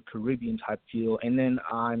more of a Caribbean type feel. And then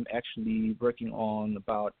I'm actually working on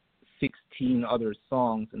about 16 other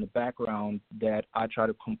songs in the background that I try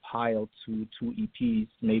to compile to 2 EPs,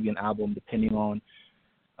 maybe an album, depending on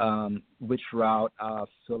which route I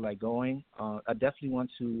feel like going. I definitely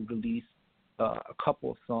want to release a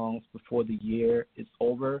couple of songs before the year is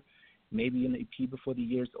over, maybe an EP before the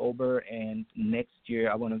year is over, and next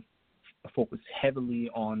year I want to focus heavily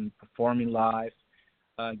on performing live,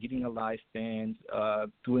 getting a live band,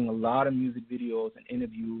 doing a lot of music videos and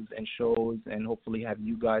interviews and shows, and hopefully have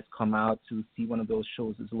you guys come out to see one of those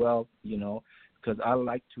shows as well, because I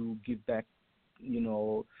like to give back,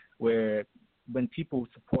 where when people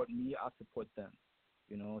support me, I support them,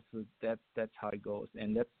 so that's how it goes.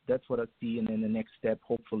 And that's what I see. And then the next step,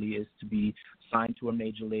 hopefully, is to be signed to a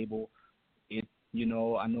major label.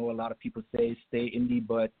 I know a lot of people say stay indie,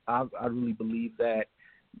 but I really believe that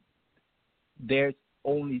there's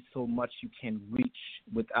only so much you can reach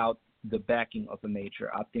without the backing of a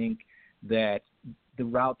major. I think that the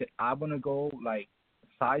route that I want to go, like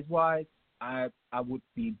size-wise, I would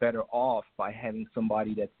be better off by having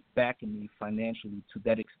somebody that's backing me financially to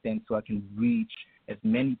that extent so I can reach as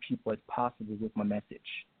many people as possible with my message.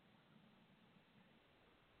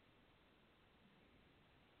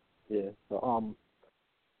 Yeah. So,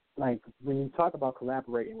 like when you talk about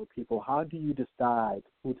collaborating with people, how do you decide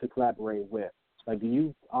who to collaborate with? Like, do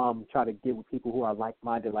you try to get with people who are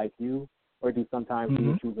like-minded like you, or do sometimes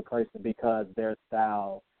you choose a person because their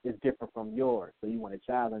style is different from yours, so you want to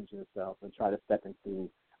challenge yourself and try to step into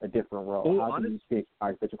a different role? How do you pick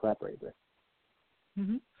artists that you collaborate with?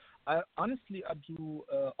 Honestly, I do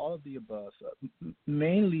all of the above.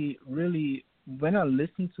 Mainly, really, when I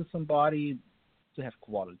listen to somebody, to have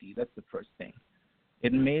quality. That's the first thing.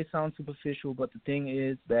 It may sound superficial, but the thing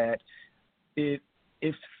is that if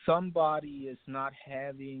somebody is not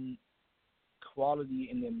having quality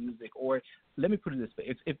in their music, or let me put it this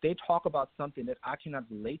way, if they talk about something that I cannot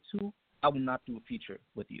relate to, I will not do a feature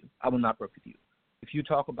with you. I will not work with you. If you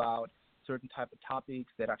talk about certain type of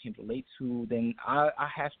topics that I can relate to, then I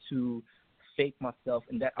have to fake myself,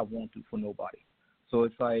 and that I won't do for nobody. So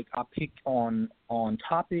it's like I pick on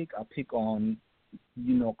topic, I pick on,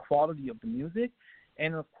 quality of the music,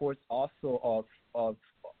 and of course also of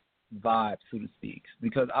vibe, so to speak,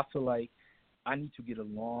 because I feel like I need to get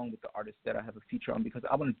along with the artist that I have a feature on because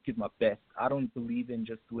I want to give my best. I don't believe in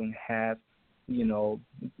just doing half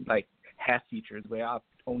features where I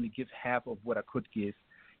only give half of what I could give,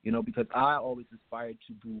 because I always aspire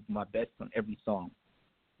to do my best on every song.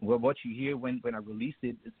 Well, what you hear when I release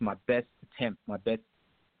it is my best attempt, my best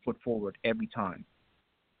foot forward every time.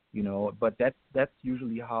 But that's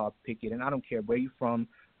usually how I pick it, and I don't care where you're from,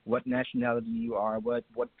 what nationality you are, what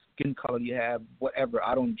skin color you have, whatever.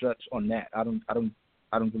 I don't judge on that. I don't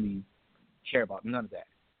really care about none of that.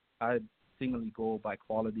 I singularly go by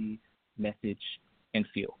quality, message, and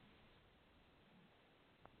feel.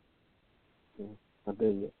 I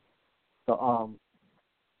dig it. So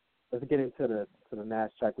let's get into the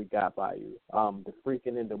next track we got by you. The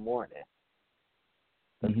Freaking in the Morning.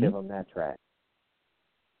 Let's give them that track.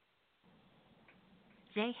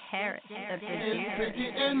 Jay Harris, the producer.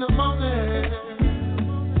 In the morning,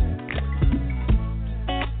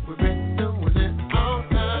 we've been doing it all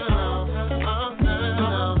night long, all night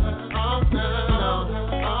long, all night long,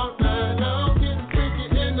 all night long. Getting freaky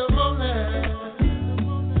in the morning.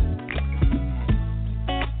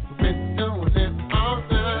 We've been doing it all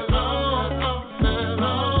night long, all night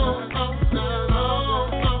long, all night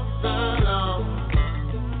long, all night long.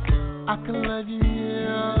 I can love you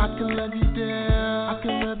here, I can love you there. I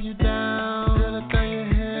can rub you down, girl, I throw your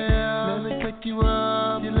hair. Let me pick you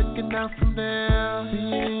up, you're looking down from there. See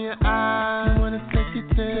it in your eyes, you wanna take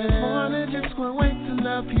it there. Morning, just wanna wait to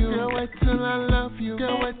love you. Girl, wait till I love you.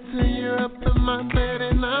 Girl, wait till you're up in my bed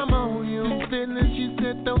and I'm on you. These feelings you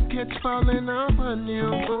said don't catch falling off on you.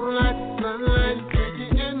 Moonlight, sunlight, take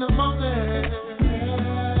it in the morning.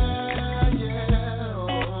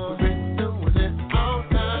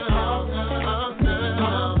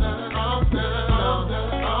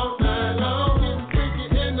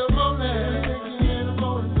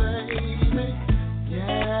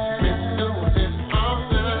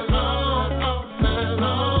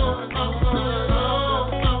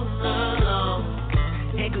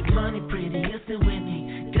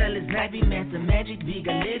 Be master magic, we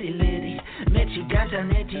got litty. Met you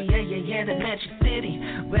downtown at yeah, the Magic City.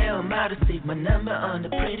 Well, I'm out to save my number on the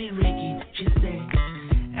Pretty Ricky. She said,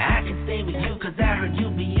 I can stay with you cause I heard you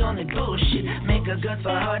be on the bullshit. Make a girl for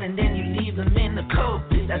hard and then you leave them in the cold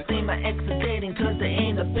pit. I say my ex are dating cause they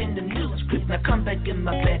ain't up in the news script. Now come back in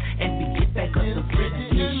my bed and we get back on the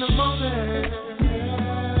pretty in the morning.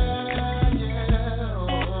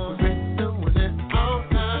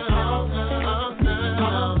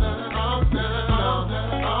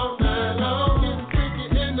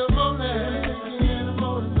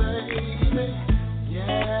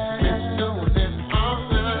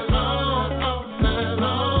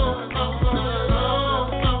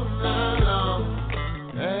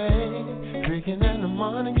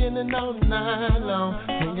 All night long,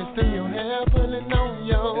 fingers through your hair, pulling on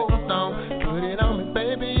your thong. Put it on me,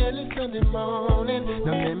 baby, early Sunday morning.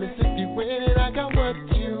 Now let me sip you with it, I got what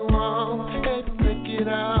you want. Baby, break it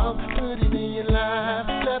off, put it in your life.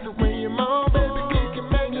 Love the way you're on, baby, we can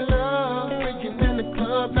make love. Freaking in the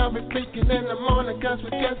club, now we freaking in the morning, cause we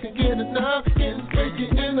just can't get enough. Getting freaky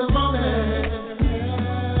in the morning.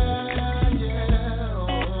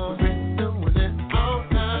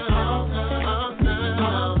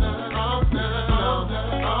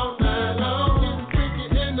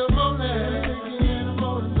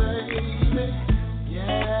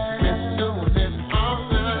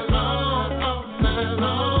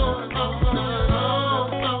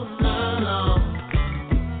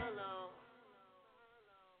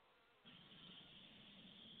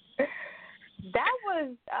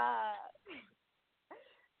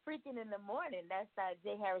 Freaking in the Morning. That's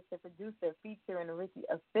Jay Harris, the producer, featuring Ricky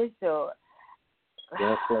Official.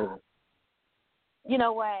 Yes, sir. You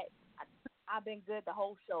know what? I've been good the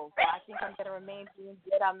whole show, so I think I'm gonna remain being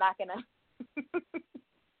good. I'm not gonna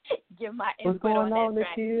give my input What's going on that this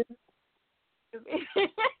track. year?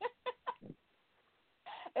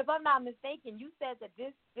 If I'm not mistaken, you said that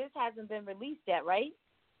this hasn't been released yet, right?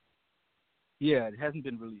 Yeah, it hasn't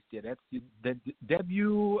been released yet. That's the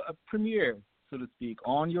debut premiere, so to speak,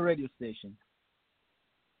 on your radio station.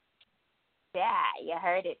 Yeah, you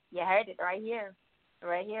heard it. You heard it right here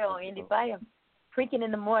on Indie Fire. Freaking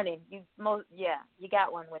in the Morning. You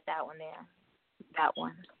got one with that one there. Got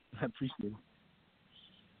one. I appreciate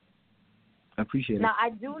it. Now I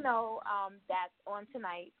do know that on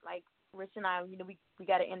tonight, like Rich and I, we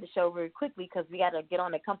got to end the show very quickly because we got to get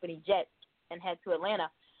on the company jet and head to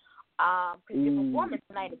Atlanta. Because you're performing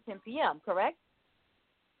tonight at 10 p.m., correct?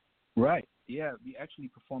 Right. Yeah, we actually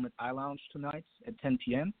perform at iLounge tonight at 10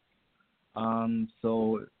 p.m.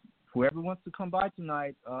 So whoever wants to come by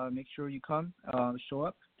tonight, make sure you come, show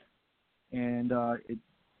up. And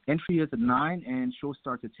entry is at 9 and show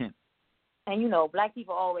starts at 10. And black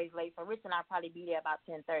people are always late, so Rich and I'll probably be there about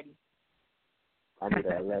 10:30. I'll be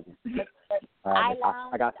there at 11. I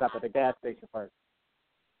got to stop at the gas station first.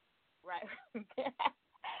 Right.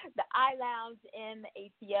 The iLounge in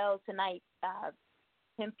ATL tonight,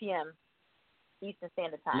 10 p.m. Eastern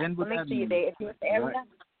Standard Time. So make sure you're there. If you're in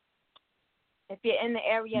the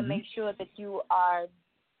area, Mm-hmm. Make sure that you are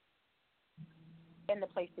in the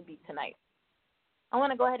place to be tonight. I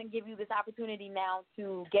want to go ahead and give you this opportunity now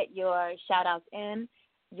to get your shout-outs in,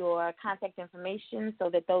 your contact information, so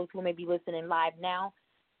that those who may be listening live now,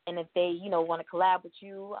 and if they, want to collab with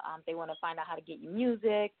you, they want to find out how to get you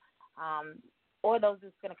music, or those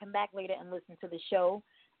who's going to come back later and listen to the show,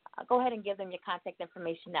 go ahead and give them your contact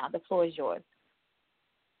information now. The floor is yours.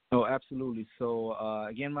 Oh, absolutely. So,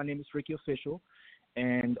 again, my name is Ricky Official,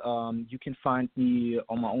 and you can find me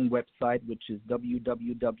on my own website, which is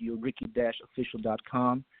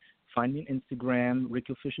www.ricky-official.com. Find me on Instagram,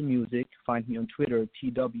 Ricky Official Music. Find me on Twitter,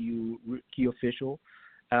 TWRickyOfficial.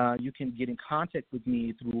 You can get in contact with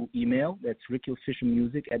me through email. That's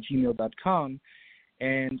rickyofficialmusic@gmail.com.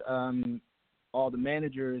 And all the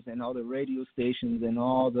managers and all the radio stations and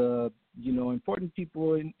all the important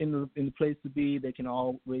people in the place to be, they can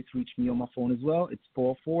always reach me on my phone as well. It's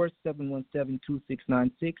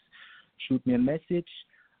 447172696. Shoot me a message.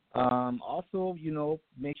 Also,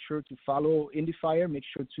 make sure to follow Indie Fire. Make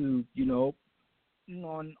sure to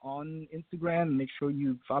on Instagram. Make sure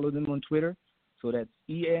you follow them on Twitter. So that's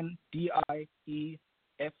ENDIEFIYA.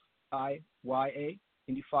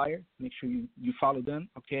 Indie Fire. Make sure you follow them,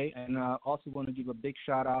 okay? And I also want to give a big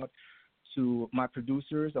shout-out to my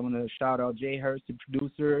producers. I want to shout-out Jay Harris, the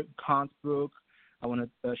producer, Consbrook. I want to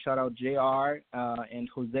shout-out JR and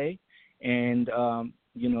Jose. And,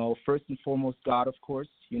 first and foremost, God, of course,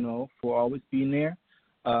 for always being there.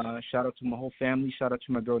 Shout-out to my whole family. Shout-out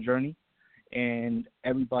to my girl, Journey, and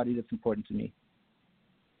everybody that's important to me.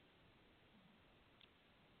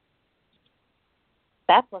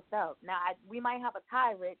 That's what's up. Now, we might have a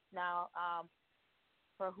tie, Rich, now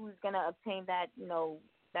for who's going to obtain that,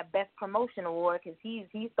 that Best Promotion Award, because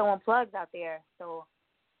he's throwing plugs out there. So,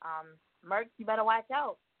 Merck, you better watch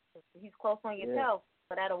out. He's close on your tail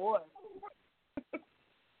for that award.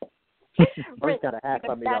 Merck's got a hat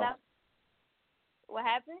for me, though. What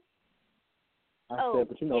happened? I said,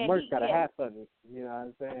 but Merck's got a hat for me. You know what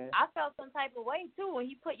I'm saying? I felt some type of way, too, when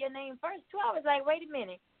he put your name first, too. I was like, wait a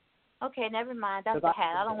minute. Okay, never mind. That's the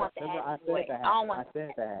hat. I don't want the hat. I said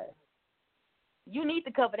the hat. You need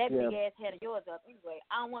to cover that big ass head of yours up anyway.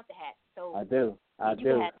 I don't want the hat. So I do. I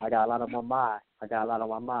got a lot on my mind. Got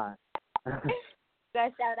a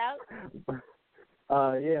shout out?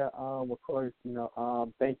 Of course,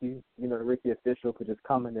 thank you, Ricky Official, for just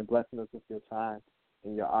coming and blessing us with your time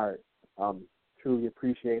and your art. Truly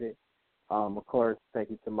appreciate it. Of course, thank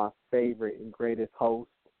you to my favorite and greatest host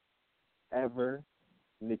ever,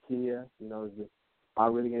 Nakia. I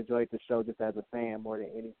really enjoyed the show just as a fan more than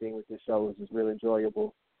anything with this show. It was just really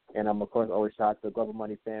enjoyable. And of course, always shout out to the Global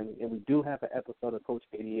Money family. And we do have an episode of Coach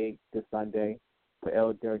 88 this Sunday for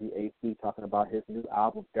L Dirty AC talking about his new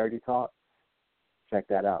album, Dirty Talk. Check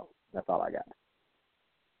that out. That's all I got.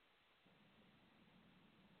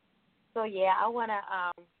 So yeah, I wanna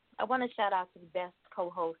shout out to the best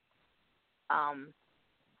co-host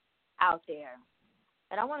out there.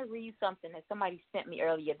 And I want to read you something that somebody sent me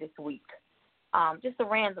earlier this week. Just a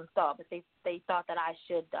random thought, but they thought that I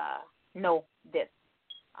should know this.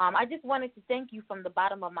 I just wanted to thank you from the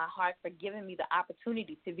bottom of my heart for giving me the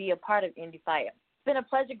opportunity to be a part of Indie Fire. It's been a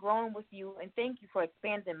pleasure growing with you, and thank you for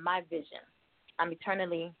expanding my vision. I'm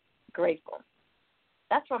eternally grateful.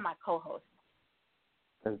 That's from my co-host.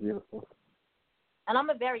 That's beautiful. And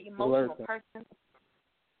I'm a very emotional person.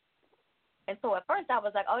 And so at first I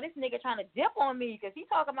was like, oh, this nigga trying to dip on me because he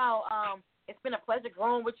talking about it's been a pleasure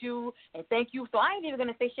growing with you and thank you. So I ain't even going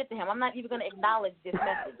to say shit to him. I'm not even going to acknowledge this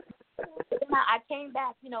message. I came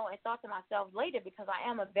back, and thought to myself later because I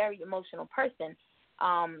am a very emotional person.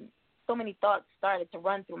 So many thoughts started to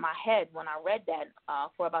run through my head when I read that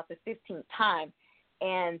for about the 15th time.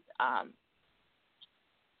 And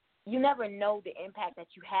you never know the impact that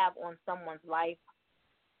you have on someone's life.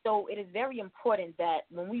 So it is very important that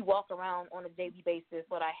when we walk around on a daily basis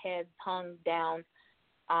with our heads hung down,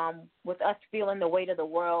 with us feeling the weight of the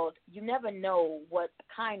world, you never know what a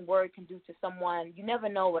kind word can do to someone. You never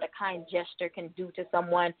know what a kind gesture can do to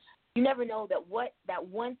someone. You never know that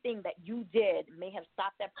one thing that you did may have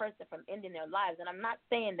stopped that person from ending their lives. And I'm not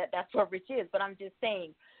saying that that's what Rich is, but I'm just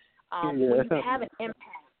saying when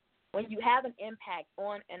you have an impact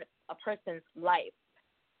on a person's life,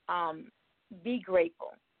 be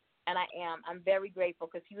grateful. And I'm very grateful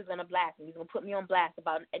because he was going to blast me. He's going to put me on blast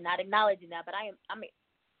about not acknowledging that. But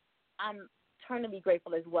I'm eternally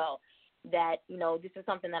grateful as well that, this is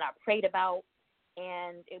something that I prayed about.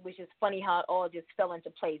 And it was just funny how it all just fell into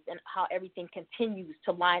place and how everything continues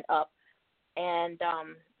to line up. And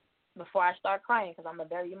before I start crying, because I'm a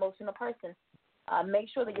very emotional person, make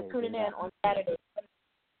sure that you're tuning in on Saturday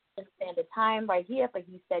Standard Time right here for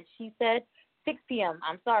He Said, She Said. 6 p.m.,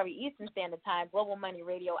 Eastern Standard Time, Global Money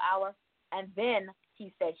Radio Hour. And then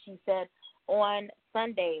He Said, She Said on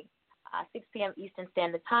Sunday, 6 p.m. Eastern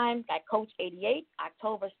Standard Time. Got Coach 88.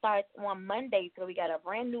 October starts on Monday, so we got a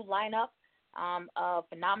brand new lineup of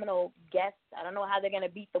phenomenal guests. I don't know how they're going to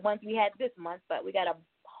beat the ones we had this month, but we got a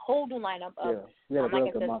whole new lineup of, like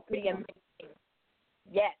I said, pretty amazing.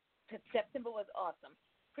 Yes, September was awesome.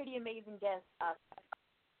 Pretty amazing guests.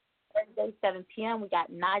 Thursday, 7 p.m., we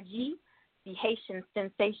got Najee, the Haitian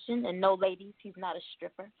sensation, and no, ladies, he's not a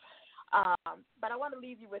stripper. But I want to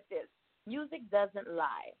leave you with this. Music doesn't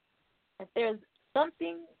lie. If there's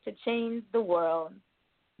something to change the world,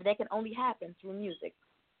 that can only happen through music.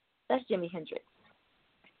 That's Jimi Hendrix.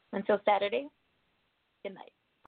 Until Saturday, good night.